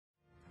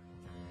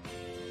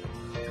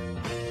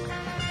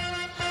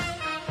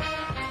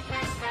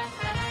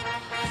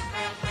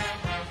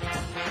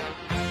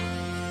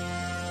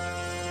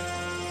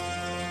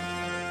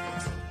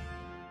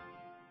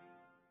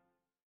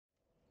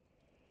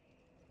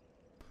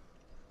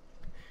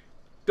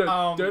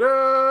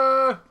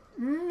Da-da!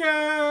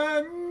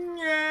 Nya,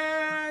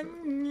 nya,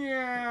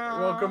 nya.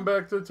 Welcome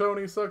back to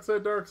Tony Sucks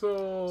at Dark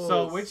Souls.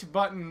 So, which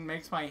button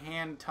makes my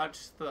hand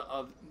touch the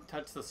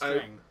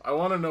string? I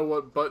want to know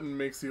what button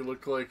makes you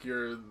look like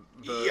you're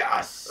the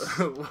Yes,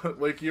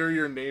 like you're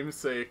your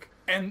namesake,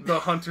 and the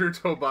Hunter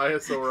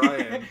Tobias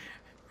Orion,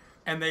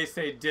 and they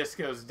say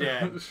Disco's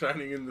dead,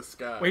 shining in the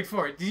sky. Wait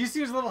for it. Did you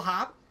see his little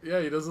hop? Yeah,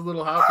 he does a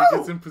little hop. Oh! He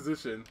gets in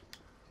position.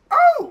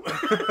 Oh!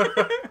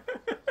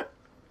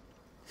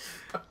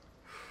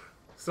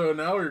 So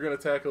now we're gonna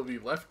tackle the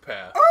left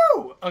path.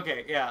 Oh!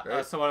 Okay, yeah.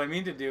 Right? So what I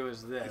mean to do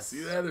is this. You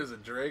see that? There's a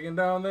dragon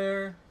down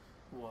there.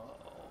 Whoa.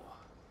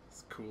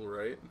 It's cool,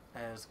 right?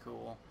 That is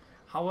cool.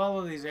 How well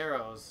are these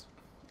arrows?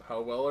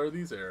 How well are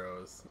these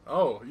arrows?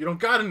 Oh, you don't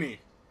got any.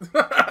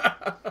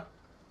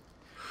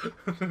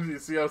 Do you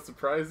see how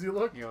surprised you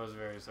look? I was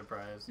very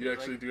surprised. You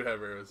actually do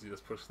have arrows. You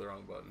just pushed the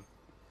wrong button.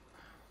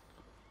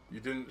 You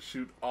didn't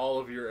shoot all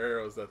of your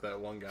arrows at that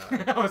one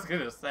guy. I was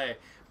gonna say,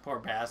 poor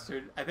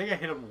bastard. I think I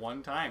hit him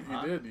one time.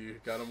 You did. You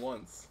got him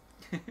once.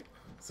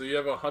 So you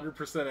have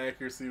 100%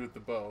 accuracy with the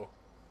bow.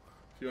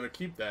 If you want to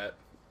keep that,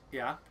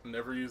 Yeah.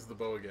 never use the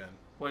bow again.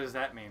 What does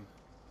that mean?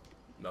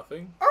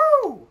 Nothing.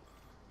 Oh!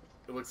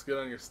 It looks good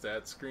on your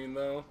stats screen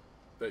though,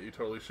 that you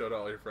totally showed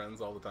all your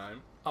friends all the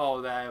time. Oh,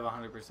 that I have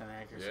 100%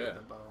 accuracy Yeah. with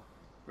the bow.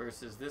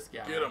 Versus this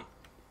guy. Get him.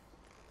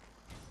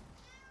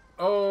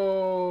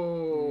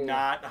 Oh.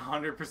 Not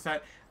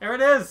 100%. There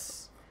it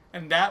is!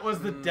 And that was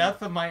the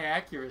death of my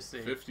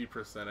accuracy.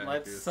 50% accuracy.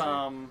 Let's,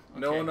 No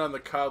okay. one on the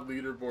COD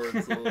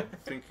leaderboards will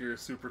think you're a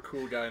super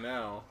cool guy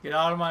now. Get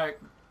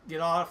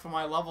off of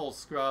my level,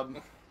 scrub.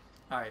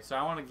 Alright, so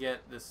I want to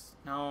get this.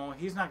 No,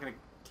 he's not going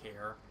to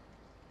care.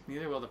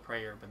 Neither will the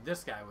prayer, but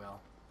this guy will.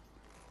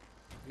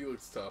 He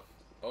looks tough.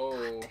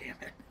 Oh. God damn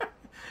it.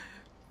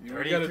 You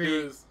gotta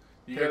do is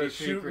you gotta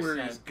shoot where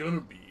he's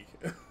gonna be.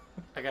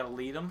 I gotta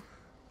lead him.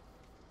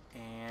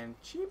 And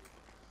cheap.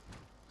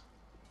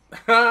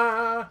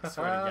 I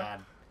Swear to God.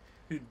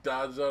 He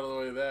dodged out of the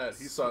way of that.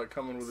 He saw it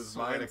coming with his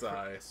mind's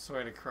eye.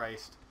 Swear to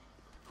Christ.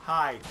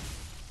 Hi.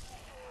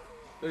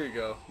 There you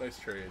go. Nice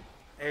trade.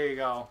 There you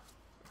go.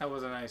 That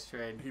was a nice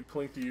trade. He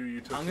plinked you.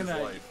 You took his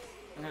life.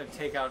 I'm gonna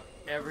take out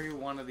every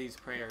one of these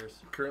prayers.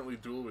 Currently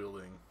dual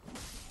wielding.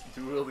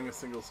 Dual wielding a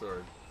single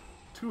sword.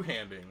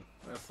 Two-handing.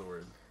 That's the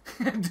word.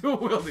 Dual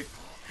wielding.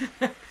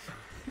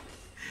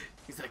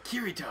 He's like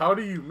Kirito. How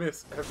do you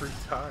miss every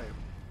time?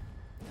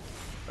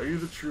 Are you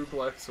the true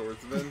black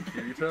swordsman,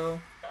 Kirito?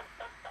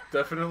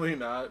 Definitely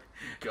not.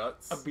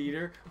 Guts. A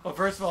beater. Well,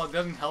 first of all, it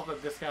doesn't help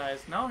that this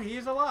guy's. No,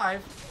 he's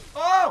alive.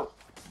 Oh!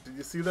 Did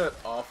you see that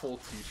awful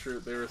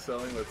T-shirt they were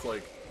selling that's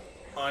like,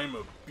 I'm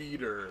a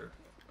beater?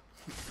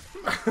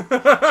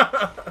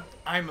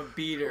 I'm a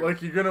beater.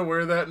 Like, you're gonna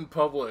wear that in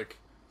public,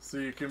 so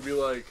you can be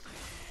like,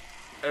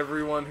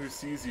 everyone who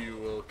sees you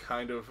will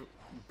kind of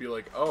be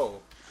like, oh,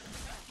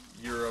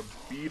 you're a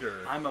beater.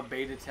 I'm a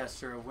beta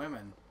tester of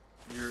women.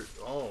 You're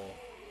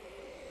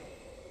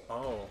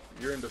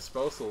into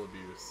spousal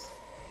abuse.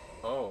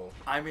 Oh.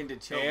 I'm into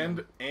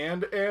children.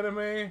 And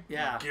anime?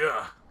 Yeah.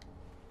 Yeah.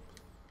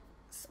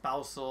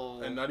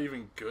 Spousal. And not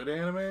even good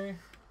anime?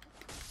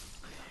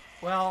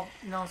 Well,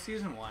 no,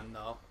 season 1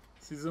 though.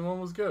 Season 1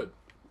 was good.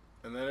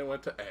 And then it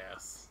went to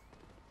ass.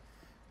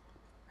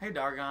 Hey,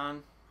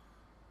 Dargon.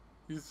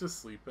 He's just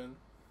sleeping.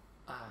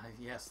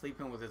 Yeah,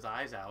 sleeping with his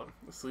eyes out.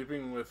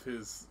 Sleeping with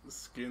his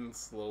skin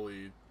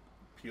slowly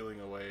peeling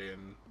away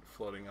and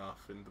floating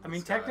off into the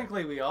sky.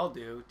 Technically we all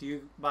do. Do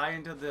you buy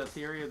into the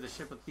theory of the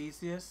ship of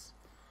Theseus?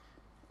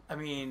 I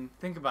mean,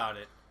 think about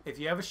it. If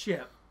you have a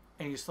ship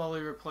and you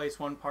slowly replace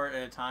one part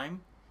at a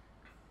time,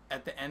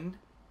 at the end,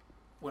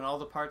 when all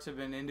the parts have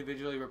been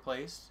individually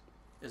replaced,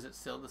 is it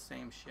still the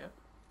same ship?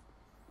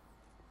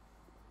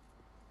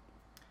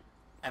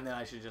 And then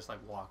I should just like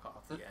walk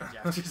off the edge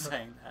after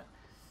saying that.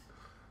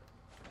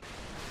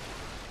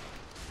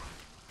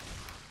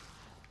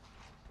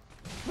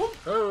 Whoop.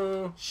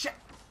 Oh. Shit!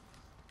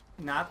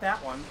 Not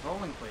that one.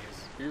 Rolling, please.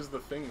 Here's the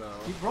thing, though.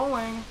 Keep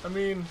rolling. I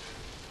mean,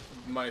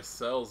 my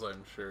cells,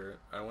 I'm sure.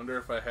 I wonder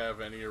if I have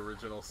any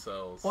original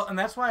cells. Well, and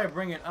that's why I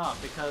bring it up,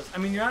 because, I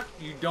mean,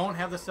 you don't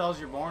have the cells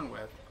you're born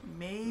with.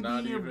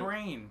 Maybe your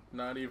brain.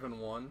 Not even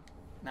one?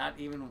 Not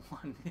even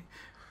one.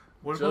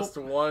 Just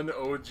one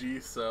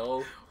OG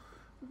cell?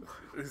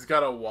 He's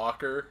got a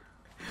walker.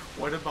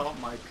 What about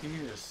my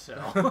penis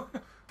cell?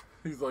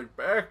 He's like,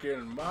 back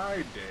in my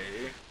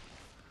day,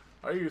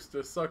 I used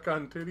to suck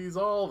on titties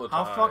all the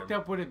time. How fucked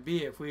up would it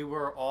be if we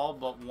were all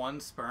but one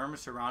sperm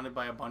surrounded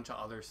by a bunch of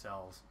other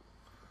cells?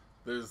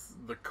 There's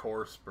the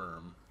core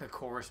sperm. The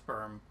core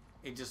sperm.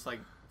 It just like...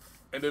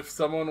 And if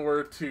someone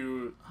were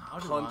to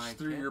punch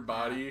through your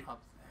body,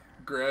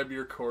 grab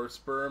your core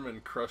sperm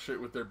and crush it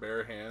with their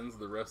bare hands,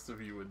 the rest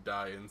of you would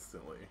die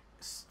instantly.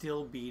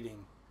 Still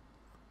beating.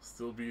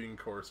 Still beating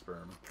core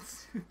sperm.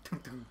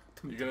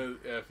 You're gonna,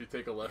 if you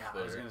take a left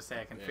there. I was gonna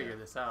say I can figure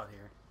this out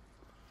here.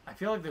 I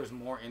feel like there's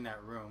more in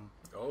that room.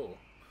 Oh.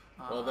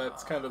 Well,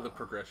 that's kind of the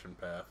progression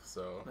path,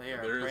 so they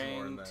are there is praying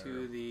more in there.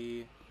 to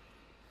the...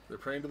 They're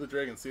praying to the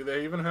dragon. See,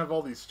 they even have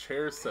all these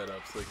chairs set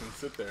up so they can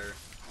sit there,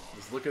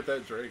 just look at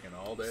that dragon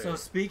all day. So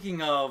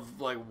speaking of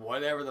like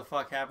whatever the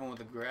fuck happened with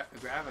the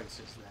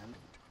graphics just then.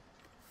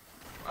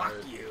 Fuck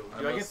you.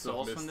 Do I get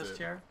souls from this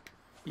chair?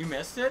 You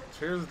missed it?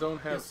 Chairs don't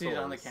have souls. You'll see it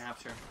on the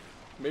capture.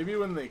 Maybe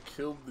when they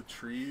killed the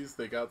trees,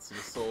 they got some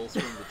souls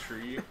from the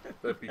tree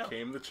that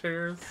became the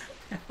chairs.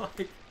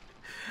 Like,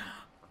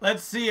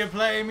 let's see you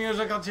play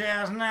musical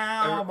chairs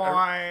now,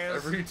 boys.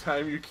 Every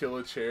time you kill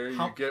a chair,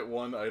 you get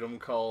one item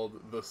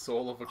called the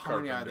soul of a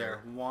carpenter. How many are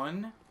there?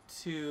 1,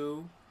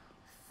 2,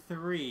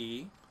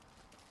 3,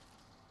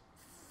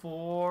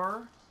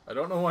 4. I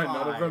don't know why 5.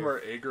 None of them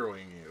are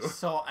aggroing you.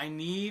 So I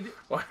need...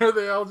 Why are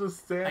they all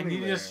just standing there? I need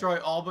to destroy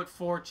all but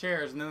 4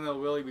 chairs, and then they'll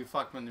really be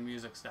fucked when the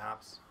music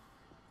stops.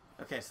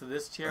 Okay, so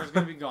this chair is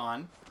going to be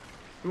gone.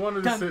 Who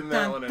wanted to sit in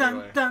that one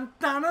anyway?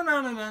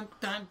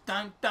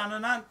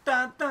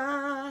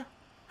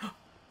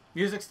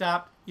 Music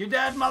stopped. You're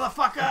dead,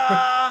 motherfucker!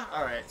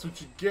 Alright. That's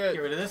what you get.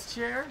 Get rid of this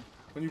chair.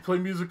 When you play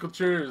musical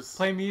chairs.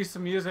 Play me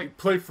some music. You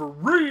play for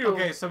real!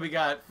 Okay, so we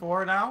got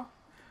 4 now.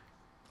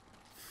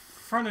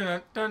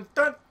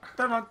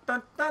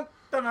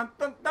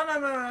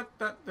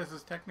 This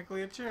is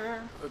technically a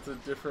chair. That's a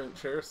different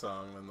chair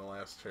song than the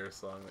last chair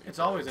song. That you It's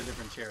always a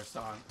different chair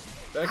song.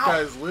 That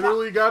guy's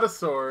literally got a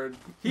sword.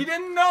 He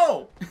didn't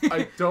know!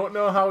 I don't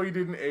know how he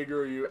didn't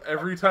aggro you.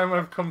 Every time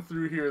I've come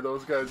through here,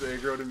 those guys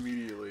aggroed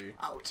immediately.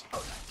 Ouch.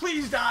 Ouch.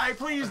 Please die!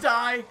 Please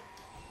die!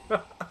 I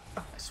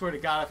swear to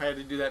God, if I had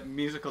to do that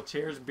musical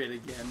chairs bit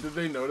again. Did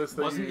they notice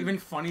that it wasn't even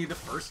funny the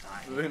first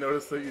time? Did they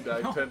notice that you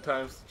died 10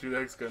 times to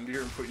Judak's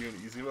Gundyr and put you in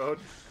easy mode?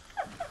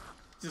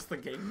 Just the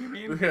game, you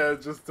mean? Yeah,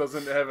 it just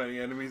doesn't have any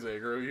enemies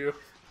aggro you.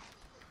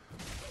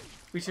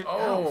 We should...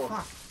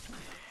 Oh,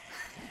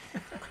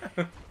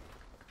 fuck.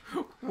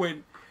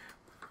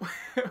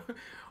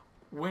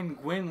 when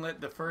Gwyn lit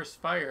the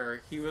first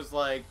fire, he was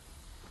like,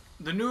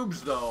 the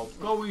noobs, though.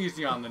 Go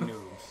easy on the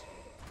noobs.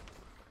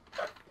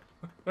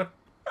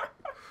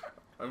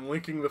 I'm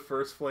linking the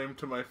first flame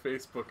to my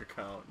Facebook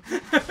account.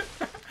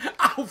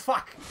 Oh,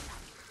 fuck.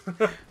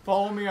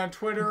 Follow me on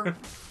Twitter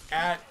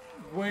at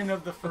Gwyn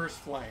of the First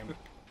Flame.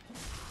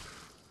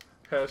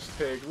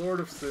 Hashtag Lord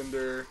of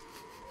Cinder.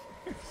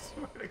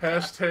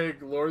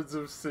 Hashtag Lords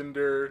of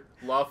Cinder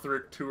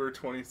Lothric Tour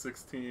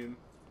 2016.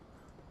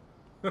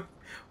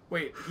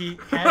 Wait, he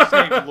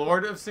hashtag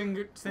Lord of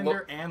Cinder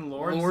and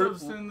Lords of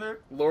Cinder?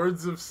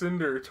 Lords of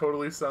Cinder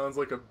totally sounds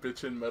like a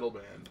bitchin' metal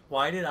band.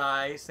 Why did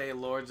I say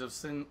Lords of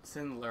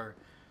Cinder?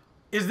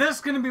 Is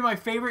this going to be my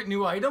favorite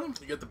new item?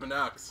 You get the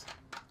binocs.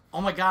 Oh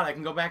my god, I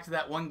can go back to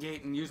that one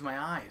gate and use my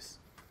eyes.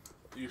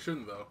 You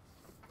shouldn't, though.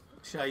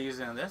 Should I use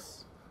it on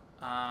this?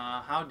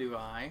 How do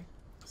I?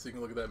 So you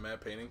can look at that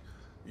map painting.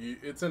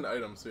 It's an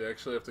item, so you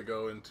actually have to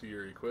go into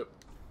your equip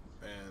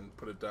and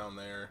put it down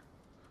there.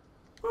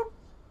 Boop.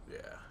 Yeah.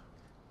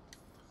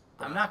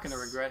 I'm not going to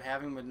regret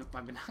having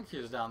my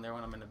binoculars down there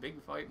when I'm in a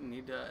big fight and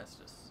need to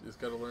Estus. You just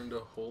got to learn to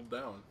hold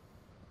down.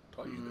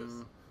 Taught you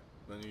this.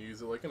 Then you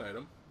use it like an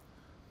item.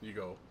 You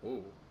go,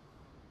 whoa.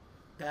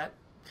 That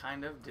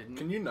kind of didn't...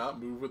 Can you not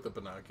move with the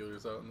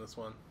binoculars out in this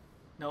one?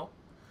 No.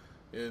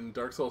 In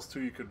Dark Souls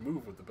 2, you could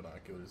move with the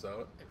binoculars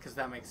out. Because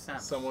that makes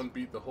sense. Someone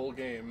beat the whole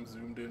game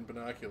zoomed in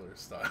binocular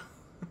style.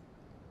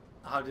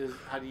 How do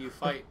you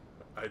fight?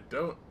 I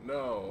don't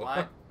know.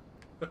 What?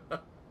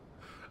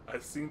 I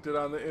synced it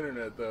on the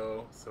internet,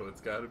 though, so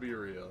it's got to be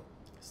real.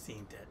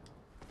 Synced it.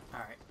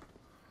 Alright.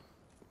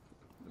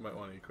 You might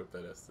want to equip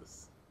that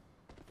Estus.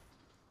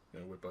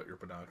 You know, whip out your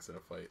binocs in a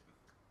fight.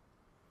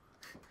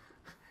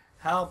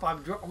 Help,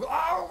 I'm...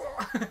 Oh!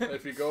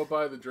 If you go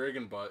by the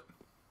dragon butt,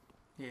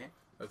 yeah,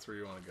 that's where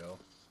you want to go.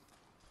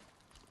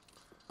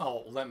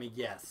 Oh, let me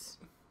guess.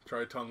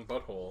 Tri-tongue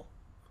butthole.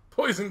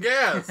 Poison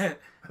gas!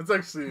 That's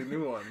actually a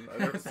new one. I've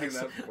never seen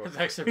that before. That's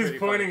actually He's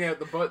pointing at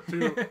the butt,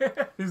 too.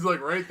 He's like,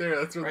 right there.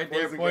 That's where right the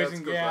there,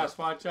 poison gas. Up.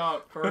 Watch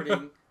out.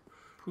 Birding.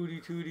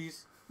 Pootie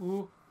tooties.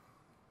 Ooh.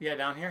 Yeah,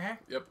 down here, hey?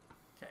 Yep.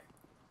 Okay.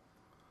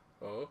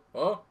 Oh.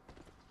 Oh.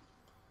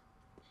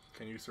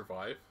 Can you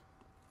survive?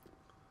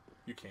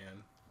 You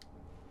can.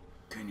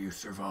 Can you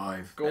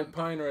survive? Gold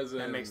pine resin.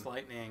 That makes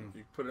lightning.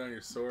 You put it on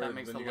your sword, That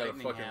makes then the you got a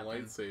lightning fucking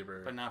happen,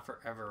 lightsaber. but not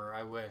forever,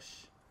 I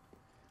wish.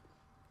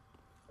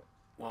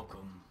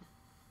 Welcome.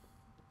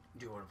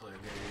 Do you want to play a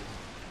game?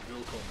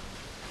 Welcome.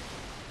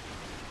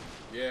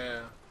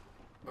 Yeah.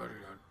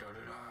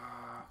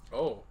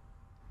 Oh.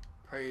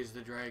 Praise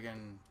the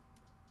dragon.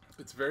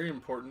 It's very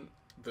important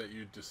that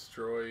you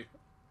destroy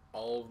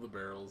all of the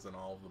barrels and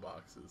all of the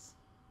boxes.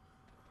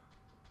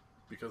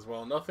 Because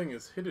while nothing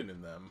is hidden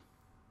in them,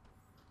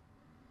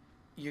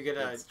 you get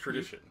it's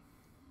tradition.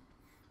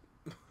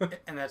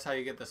 And that's how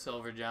you get the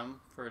silver gem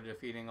for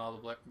defeating all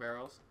the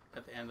barrels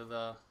at the end of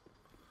the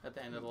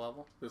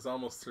level. There's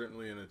almost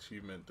certainly an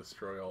achievement: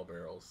 destroy all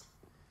barrels.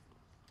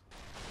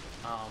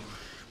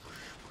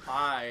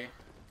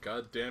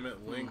 God damn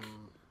it, Link!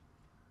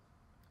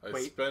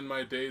 I spend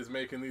my days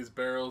making these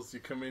barrels. You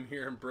come in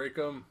here and break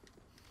them.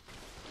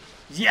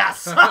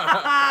 Yes!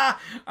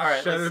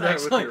 Alright, Shatter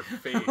that with your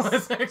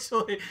face.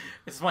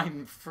 It's my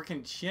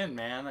freaking chin,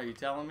 man. Are you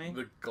telling me?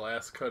 The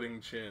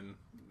glass-cutting chin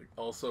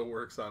also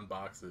works on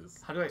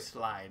boxes. How do I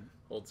slide?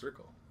 Hold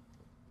circle.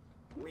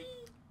 Whee!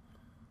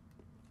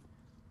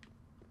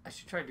 I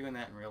should try doing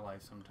that in real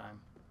life sometime.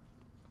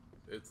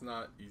 It's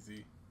not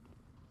easy.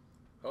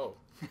 Oh.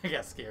 I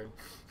got scared.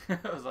 I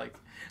was like,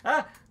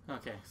 ah!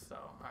 Okay, so...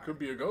 Right. Could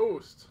be a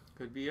ghost.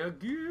 Could be a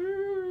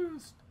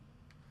ghost.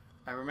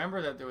 I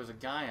remember that there was a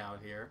guy out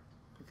here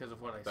because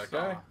of what I saw. That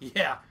guy?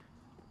 Yeah.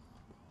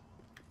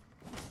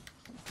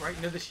 Right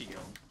into the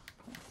shield.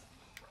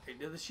 Right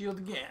into the shield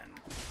again.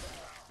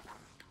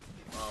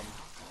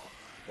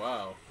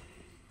 Wow.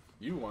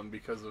 You won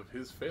because of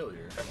his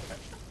failure.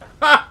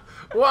 Ha!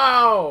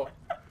 Wow!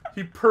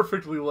 He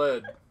perfectly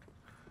led.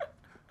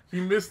 He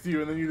missed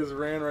you and then you just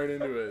ran right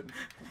into it.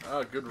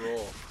 Ah, good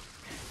roll.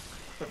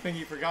 The thing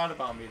you forgot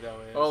about me, though,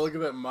 is... Oh, look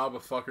at that mob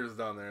of fuckers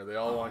down there. They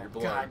all want your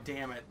blood. God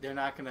damn it. They're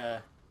not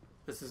gonna...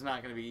 This is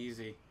not gonna be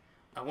easy.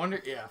 I wonder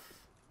if...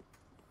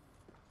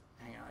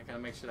 Hang on, I gotta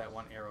make sure that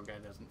one arrow guy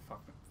doesn't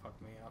fuck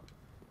me up.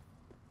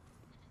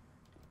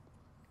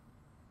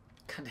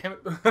 God damn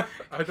it.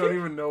 I don't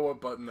even know what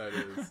button that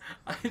is.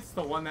 It's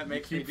the one that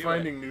makes me do it. Keep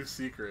finding new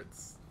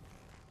secrets.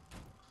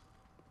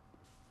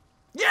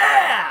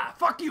 Yeah!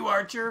 Fuck you,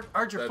 Archer!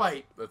 Archer,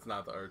 fight! That's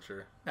not the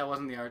Archer. That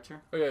wasn't the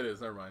Archer? Oh, yeah, it is.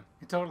 Never mind.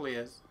 It totally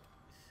is.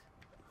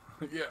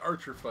 Yeah,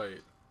 Archer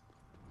fight.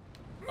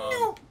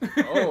 No!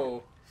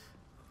 Oh.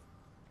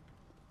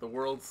 The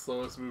world's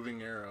slowest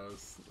moving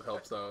arrows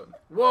helps out.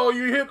 Whoa,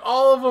 you hit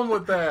all of them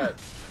with that!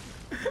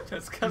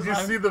 That's because Did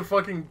you see the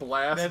fucking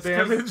blast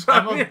damage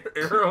on your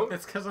arrow?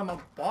 That's because I'm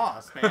a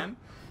boss, man.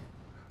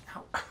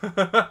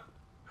 I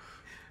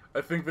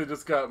think they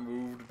just got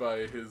moved by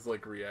his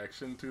like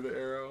reaction to the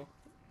arrow.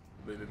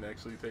 They didn't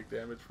actually take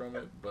damage from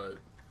it, but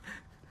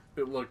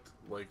it looked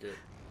like it.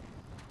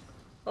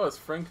 Oh, his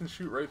friend can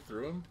shoot right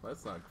through him?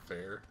 That's not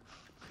fair.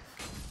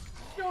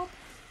 Nope.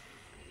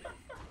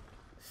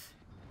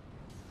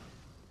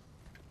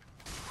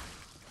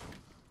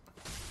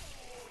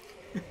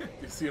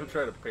 You see him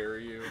try to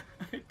parry you?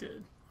 I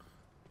did.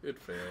 It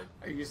failed.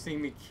 Are you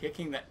seeing me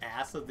kicking the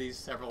ass of these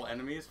several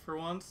enemies for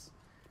once?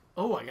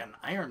 Oh, I got an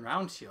iron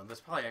round shield.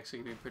 That's probably actually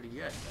going to be pretty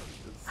good.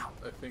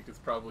 I think it's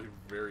probably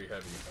very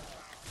heavy.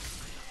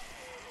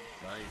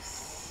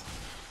 Nice.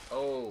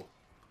 Oh.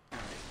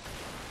 Alright.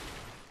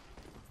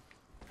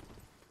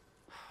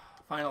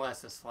 Final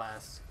SS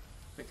last.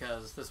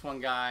 Because this one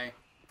guy,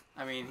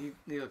 I mean,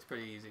 he looks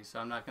pretty easy, so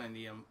I'm not going to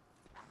need him.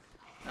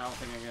 I don't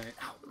think I'm going to...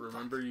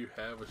 Remember, you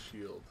have a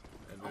shield,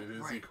 and it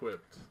is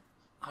equipped.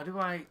 How do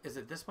I... Is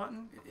it this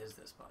button? It is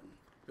this button.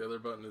 The other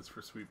button is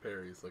for sweet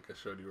parries, like I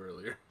showed you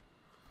earlier.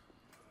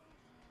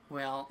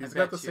 Well, he's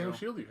got the same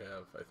shield you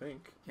have, I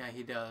think. Yeah,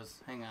 he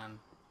does. Hang on.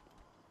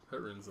 That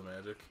ruins the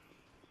magic.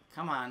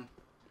 Come on.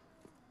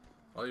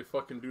 All you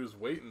fucking do is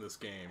wait in this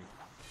game.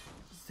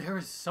 There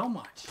is so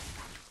much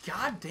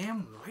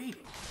goddamn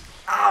waiting.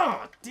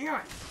 Oh, damn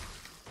it.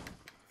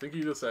 I think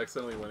you just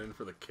accidentally went in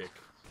for the kick.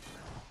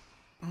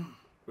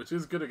 Which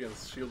is good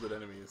against shielded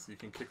enemies. You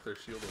can kick their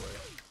shield away.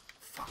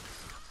 Fuck.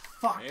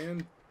 Fuck.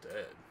 And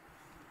dead.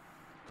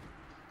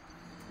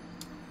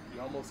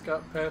 You almost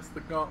got past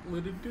the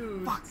gauntleted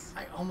dudes. Fuck.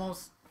 I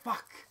almost...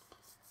 Fuck.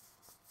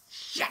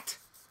 Shit.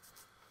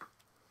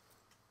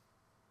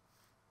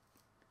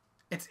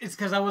 It's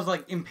because I was,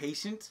 like,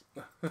 impatient.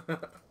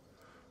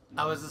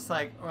 I was just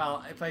like,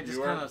 well, if I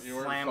just kind of slam You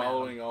weren't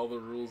following all the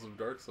rules of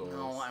Dark Souls.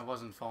 No, I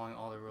wasn't following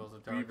all the rules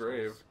of Dark Souls. Be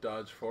brave.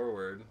 Dodge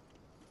forward.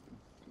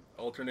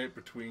 Alternate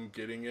between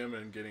getting him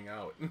and getting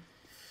out.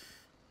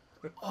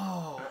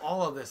 Oh,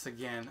 all of this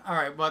again.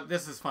 Alright, but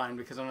this is fine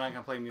because I'm not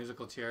going to play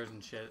musical chairs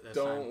and shit this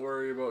time. Don't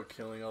worry about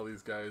killing all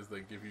these guys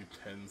that give you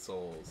 10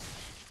 souls.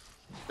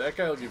 That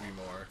guy will give you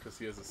more because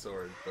he has a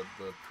sword, but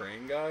the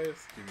praying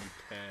guys give you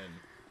 10.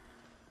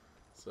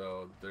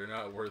 So they're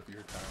not worth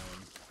your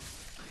time.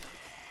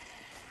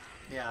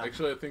 Yeah.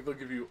 Actually, I think they'll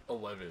give you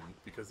 11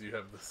 because you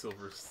have the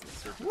silver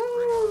serpent ring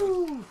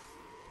on.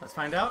 Let's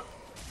find out.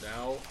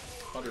 Now,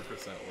 100%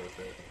 worth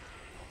it.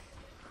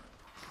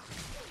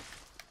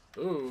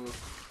 Ooh.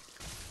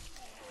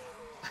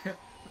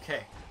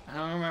 Okay. I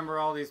don't remember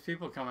all these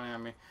people coming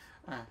at me.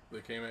 They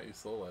came at you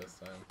slow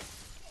last time.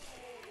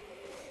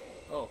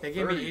 Oh, they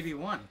gave me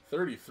 81.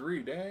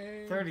 33,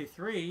 dang.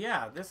 33,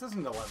 yeah. This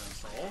isn't 11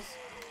 souls.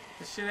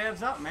 This shit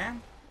adds up,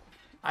 man.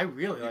 I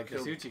really like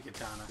this Uchi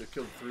katana. You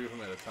killed 3 of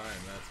them at a time,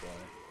 that's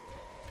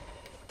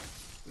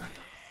why.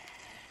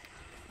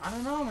 I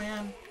don't know,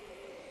 man.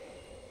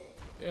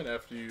 And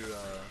after you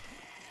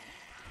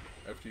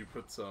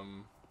put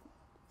some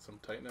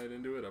Titanite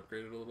into it,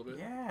 upgrade it a little bit.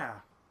 Yeah.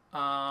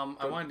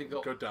 I wanted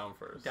to go down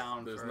first.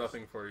 There's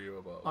nothing for you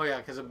above. Oh yeah,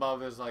 because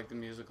above is like the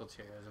musical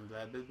chairs and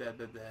blah blah blah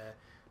blah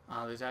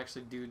blah. There's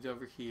actually dudes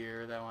over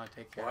here that I want to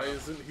take care of. Why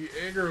isn't he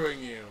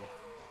aggroing you?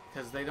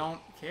 Because they don't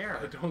care.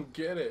 I don't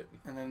get it.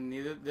 And then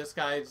neither this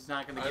guy's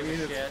not going to give a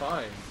shit. It's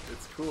fine.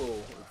 It's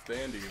cool. It's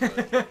dandy.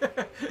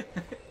 But...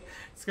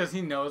 It's because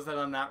he knows that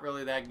I'm not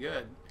really that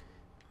good.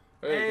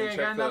 Hey, I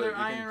got another you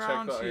iron can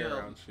round check the shield.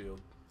 iron round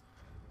shield.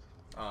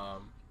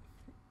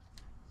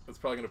 It's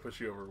probably gonna push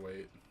you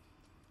overweight.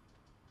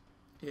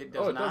 It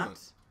does it not.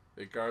 doesn't.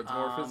 It guards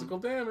more physical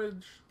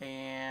damage.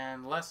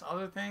 And less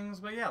other things,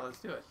 but yeah, let's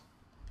do it.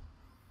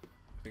 I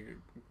think it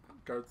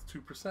guards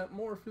 2%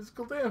 more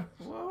physical damage.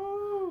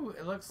 Whoa,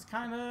 it looks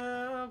kind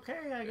of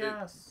okay, I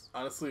guess.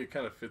 Honestly, it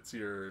kind of fits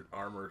your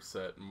armor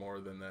set more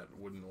than that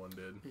wooden one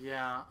did.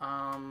 Yeah,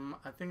 I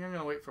think I'm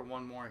gonna wait for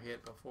one more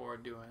hit before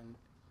doing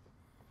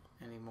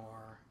any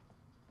more.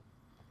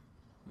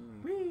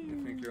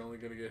 You think you're only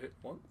gonna get hit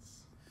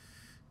once?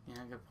 Yeah,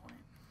 good point.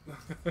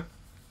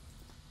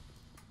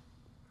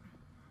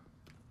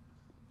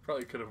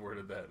 Probably could have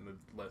worded that in a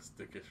less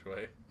dickish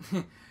way.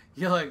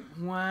 You're like,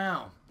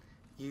 wow,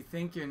 you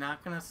think you're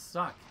not gonna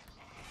suck.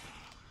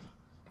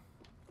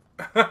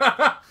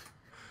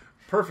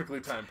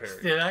 Perfectly timed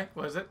parry. Did I?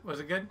 Was it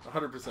good?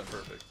 100%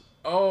 perfect.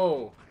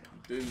 Oh,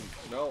 didn't.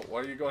 No, why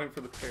are you going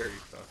for the parry?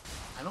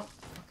 I don't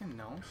fucking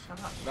know.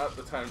 Shut up. Not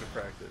the time to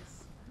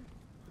practice.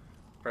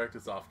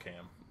 Practice off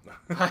cam.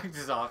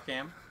 Practice off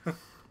cam.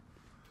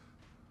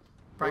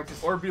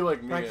 Practice. Or be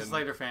like me. Practice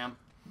later, fam.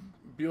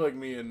 Be like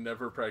me and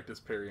never practice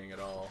parrying at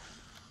all.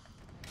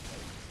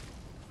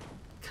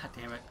 God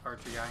damn it,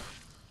 archer guy.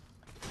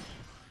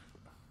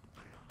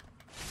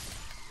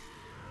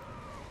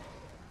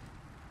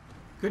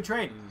 Good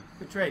trade.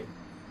 Good trade.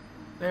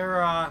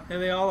 There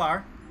they all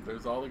are.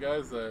 There's all the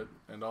guys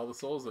and all the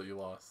souls that you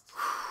lost.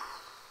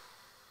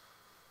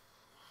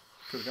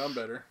 Could have gone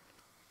better.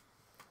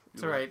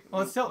 It's alright.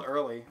 Well, it's still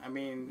early. I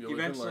mean, You'll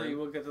eventually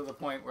we'll get to the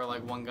point where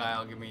like one guy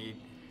will give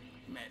me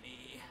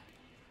many.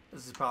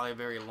 This is probably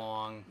very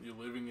long. You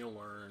live and you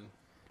learn.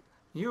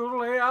 You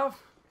live.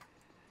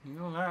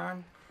 You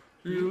learn.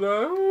 You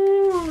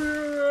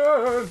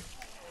learn.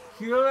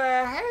 You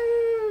learn.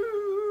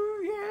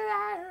 You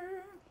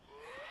learn.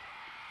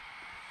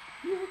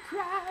 You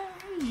cry.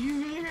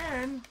 You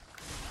learn.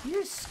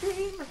 You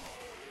scream.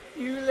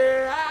 You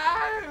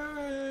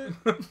learn.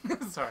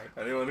 Sorry.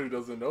 Anyone who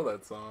doesn't know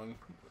that song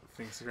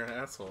thinks you're an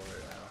asshole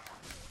right now.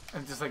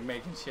 I'm just like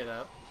making shit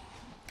up.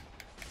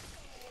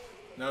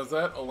 Now, is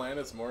that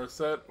Alanis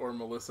Morissette or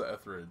Melissa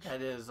Etheridge?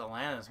 That is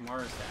Alanis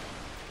Morissette.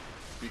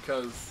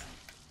 Because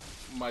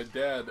my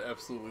dad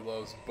absolutely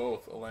loves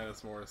both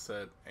Alanis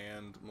Morissette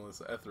and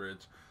Melissa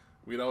Etheridge.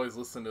 We'd always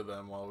listen to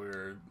them while we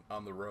were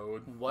on the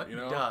road. What you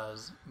know?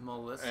 does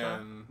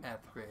Melissa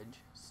Etheridge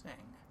sing?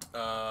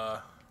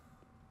 I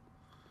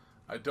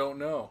don't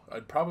know.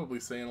 I'd probably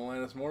say an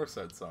Alanis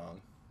Morissette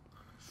song.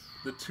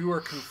 The two are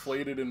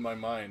conflated in my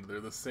mind.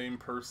 They're the same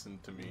person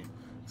to me.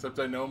 Except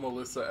I know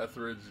Melissa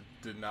Etheridge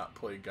did not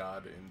play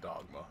God in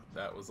Dogma.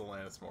 That was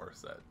Alanis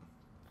Morissette.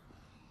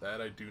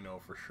 That I do know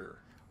for sure.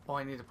 Oh,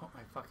 I need to put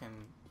my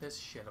fucking this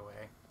shit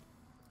away.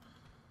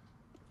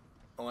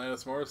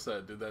 Alanis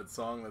Morissette did that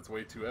song that's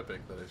way too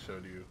epic that I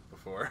showed you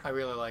before. I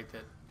really liked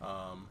it.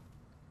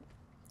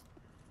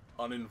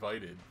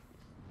 Uninvited.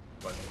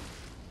 But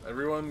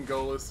everyone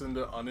go listen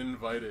to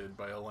Uninvited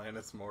by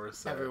Alanis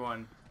Morissette.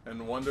 Everyone.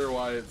 And wonder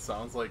why it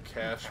sounds like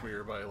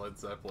Kashmir by Led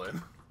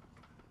Zeppelin.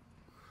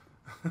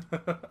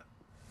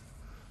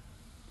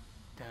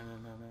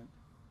 Dun-dun-dun-dun.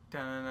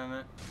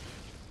 Dun-dun-dun-dun.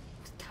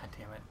 God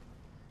damn it.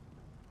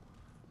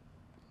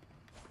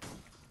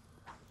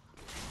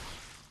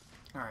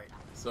 Alright.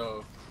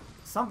 So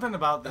something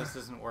about this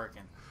isn't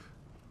working.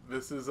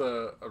 This is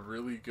a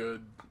really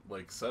good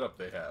like setup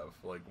they have.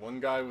 Like one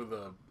guy with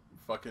a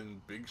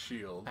fucking big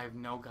shield. I have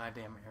no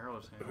goddamn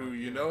arrows anymore. Who,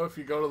 you know, if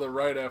you go to the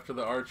right after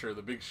the archer,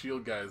 the big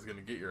shield guy is going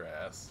to get your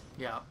ass.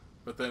 Yeah.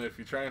 But then if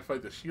you try and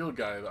fight the shield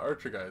guy, the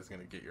archer guy is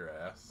going to get your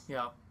ass.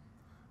 Yeah.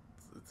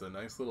 It's a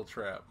nice little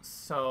trap.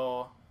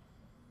 So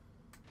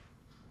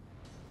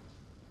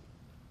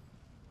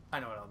I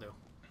know what I'll do.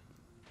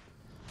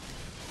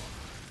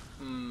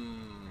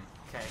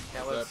 Okay,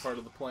 that was part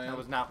of the plan? That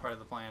was not part of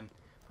the plan.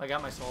 I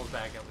got my souls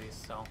back at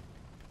least, so.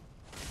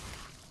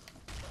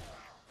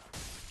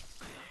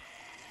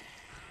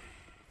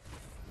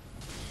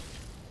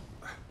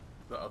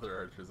 The other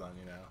archer's on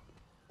you now.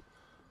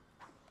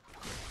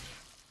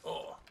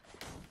 Oh.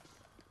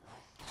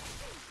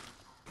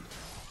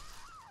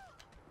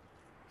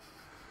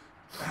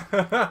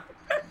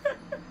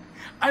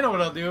 I know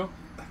what I'll do.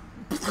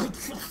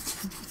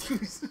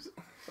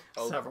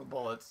 Several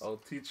bullets. I'll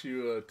teach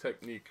you a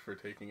technique for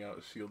taking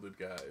out shielded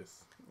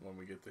guys when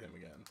we get to him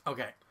again.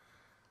 Okay.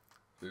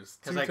 There's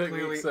two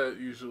techniques that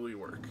usually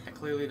work. I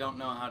clearly don't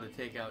know how to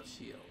take out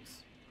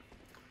shields.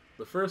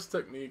 The first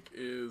technique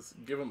is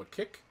give him a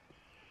kick,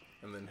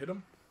 and then hit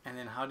him. And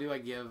then how do I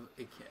give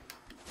a kick?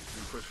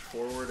 You push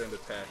forward and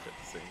attack at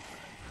the same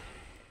time.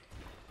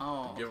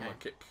 Oh, Give him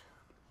a kick.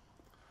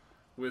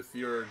 With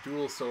your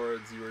dual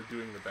swords, you are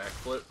doing the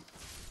backflip,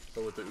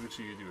 but with the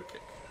Uchi, you do a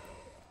kick.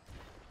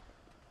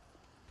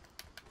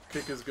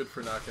 Kick is good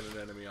for knocking an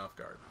enemy off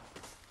guard.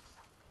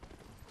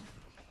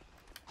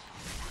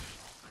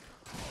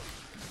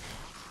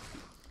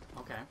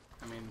 Okay.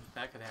 I mean,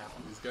 that could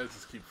happen. These guys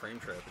just keep frame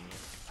trapping you.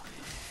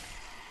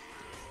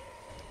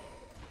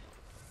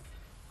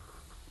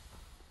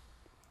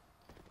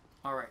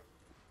 Alright.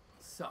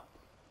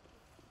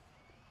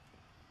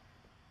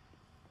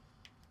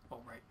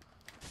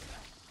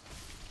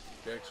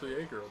 He actually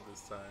aggroed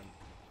this time.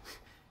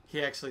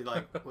 He actually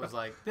was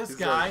like, this He's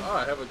guy. like, oh,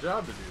 I have a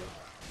job to do.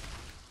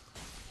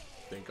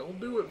 Think I'll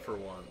do it for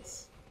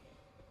once.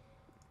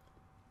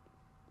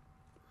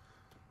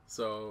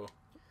 So,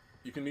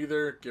 you can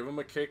either give him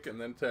a kick and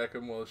then attack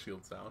him while his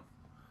shield's down.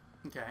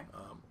 Okay.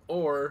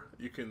 Or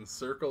you can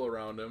circle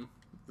around him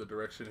the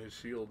direction his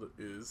shield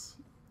is.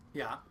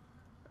 Yeah.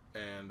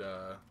 And,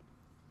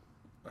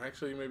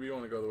 actually, maybe you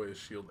want to go the way his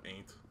shield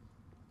ain't.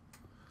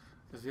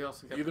 Because we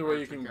also got Either the way,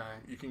 archer guy.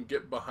 you can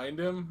get behind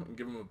him and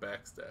give him a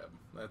backstab.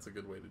 That's a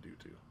good way to do,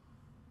 too.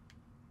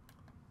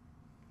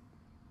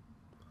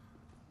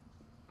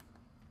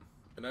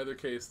 In either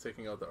case,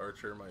 taking out the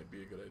archer might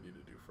be a good idea to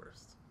do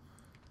first.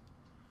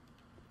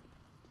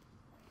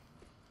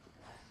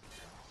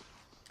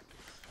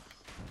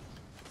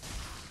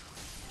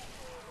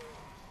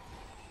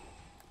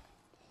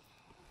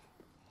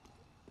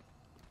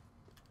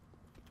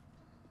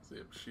 So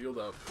you have shield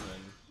up, and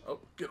then... Oh,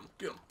 get him,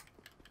 get him!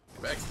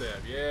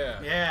 Backstab,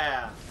 yeah!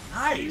 Yeah!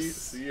 Nice!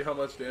 See how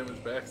much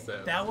damage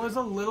backstab. That was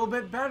a little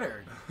bit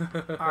better.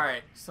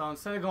 Alright, so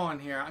instead of going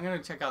here, I'm going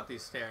to check out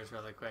these stairs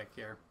really quick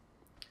here.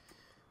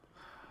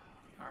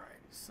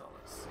 Alright, so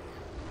let's see.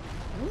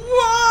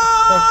 Whoa!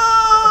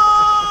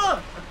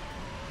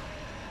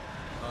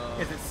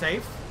 Is it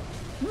safe?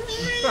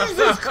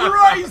 Jesus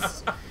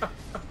Christ!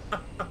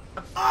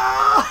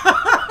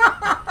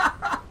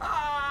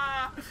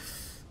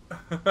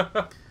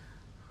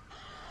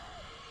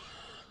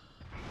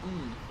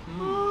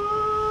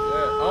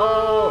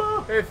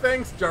 Hey,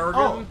 thanks,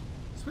 Jargon. Oh,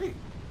 sweet.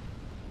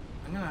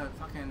 I'm gonna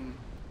fucking...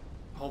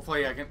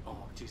 Hopefully I can...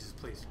 Oh, Jesus,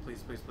 please,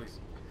 please, please, please.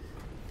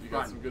 You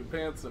got some good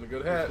pants and a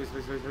good hat. Please,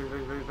 please, please, please,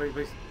 please, please, please,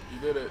 please. You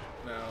did it.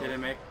 Now. Did I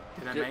make?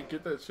 Did I make?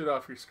 Get that shit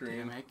off your screen.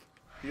 Did I make?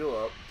 Heal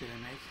up. Did I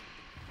make?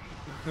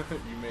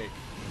 You make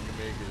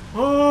it.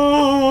 Oh!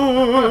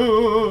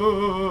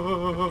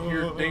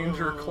 You're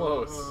danger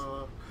close.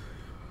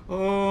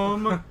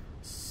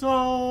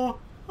 So...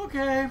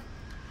 Okay.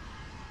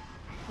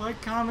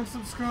 Like, comment,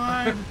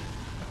 subscribe.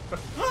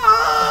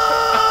 Oh,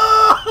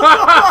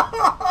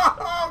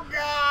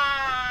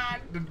 God!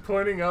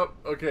 Pointing up.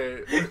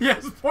 Okay.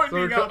 Yes,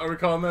 pointing up. Are we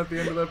calling that the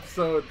end of the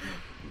episode?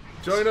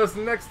 Join us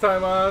next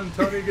time on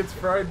Tony Gets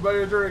Fried by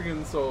a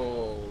Dragon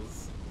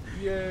Souls.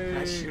 Yay! Can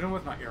I shoot him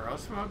with my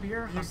arrows from up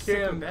here? You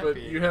can, but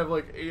you have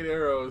like 8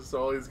 arrows, so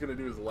all he's gonna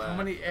do is laugh. How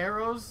many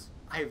arrows?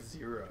 I have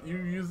 0. You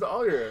used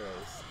all your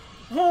arrows.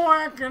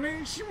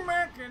 Whackity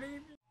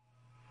schmackity.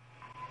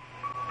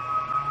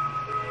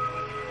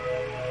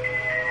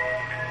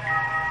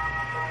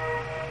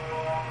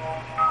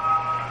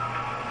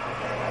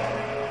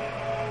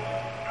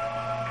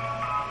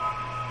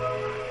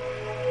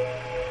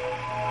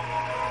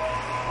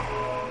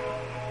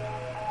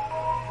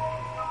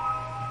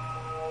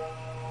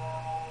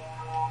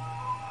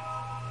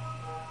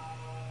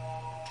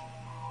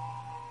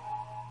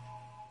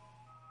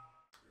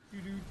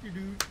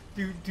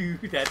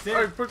 That's it.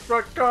 I put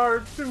my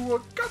card to a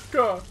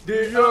kaka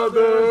the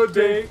other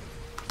day.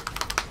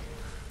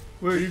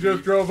 He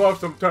just drove off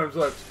sometimes,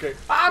 that's okay.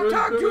 I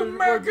talk to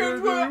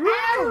Americans with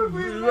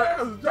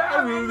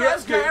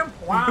this game.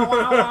 Wow,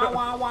 wow, wow,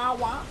 wow, wow,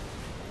 wow.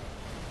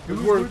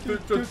 It's worth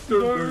it just to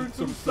learn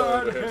some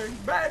side hang.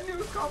 Bad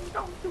news comes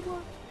down to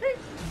us. Hey,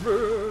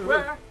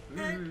 where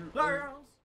is